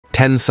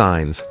10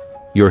 signs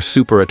you're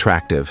super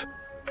attractive.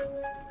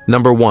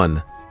 Number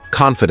 1.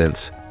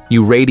 Confidence.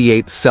 You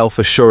radiate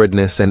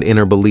self-assuredness and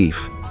inner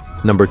belief.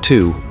 Number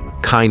 2.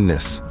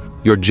 Kindness.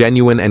 Your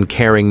genuine and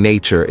caring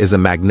nature is a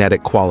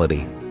magnetic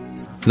quality.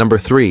 Number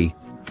 3.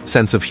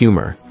 Sense of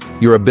humor.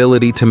 Your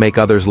ability to make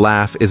others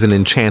laugh is an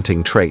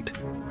enchanting trait.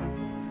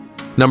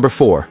 Number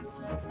 4.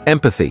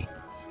 Empathy.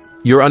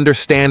 Your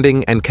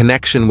understanding and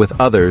connection with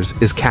others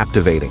is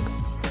captivating.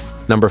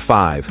 Number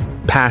 5.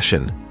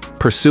 Passion.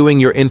 Pursuing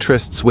your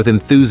interests with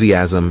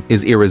enthusiasm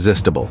is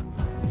irresistible.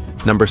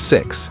 Number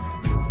 6.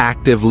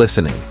 Active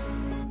listening.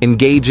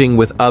 Engaging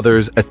with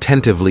others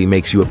attentively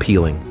makes you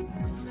appealing.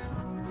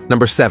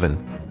 Number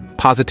 7.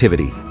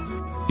 Positivity.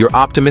 Your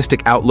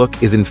optimistic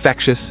outlook is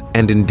infectious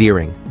and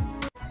endearing.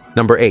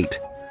 Number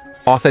 8.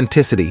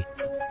 Authenticity.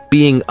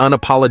 Being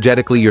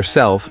unapologetically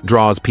yourself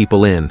draws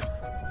people in.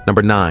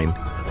 Number 9.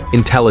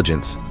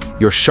 Intelligence.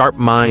 Your sharp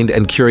mind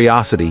and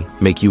curiosity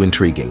make you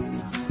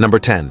intriguing. Number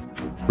 10.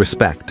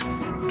 Respect.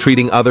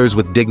 Treating others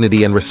with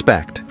dignity and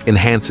respect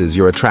enhances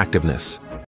your attractiveness.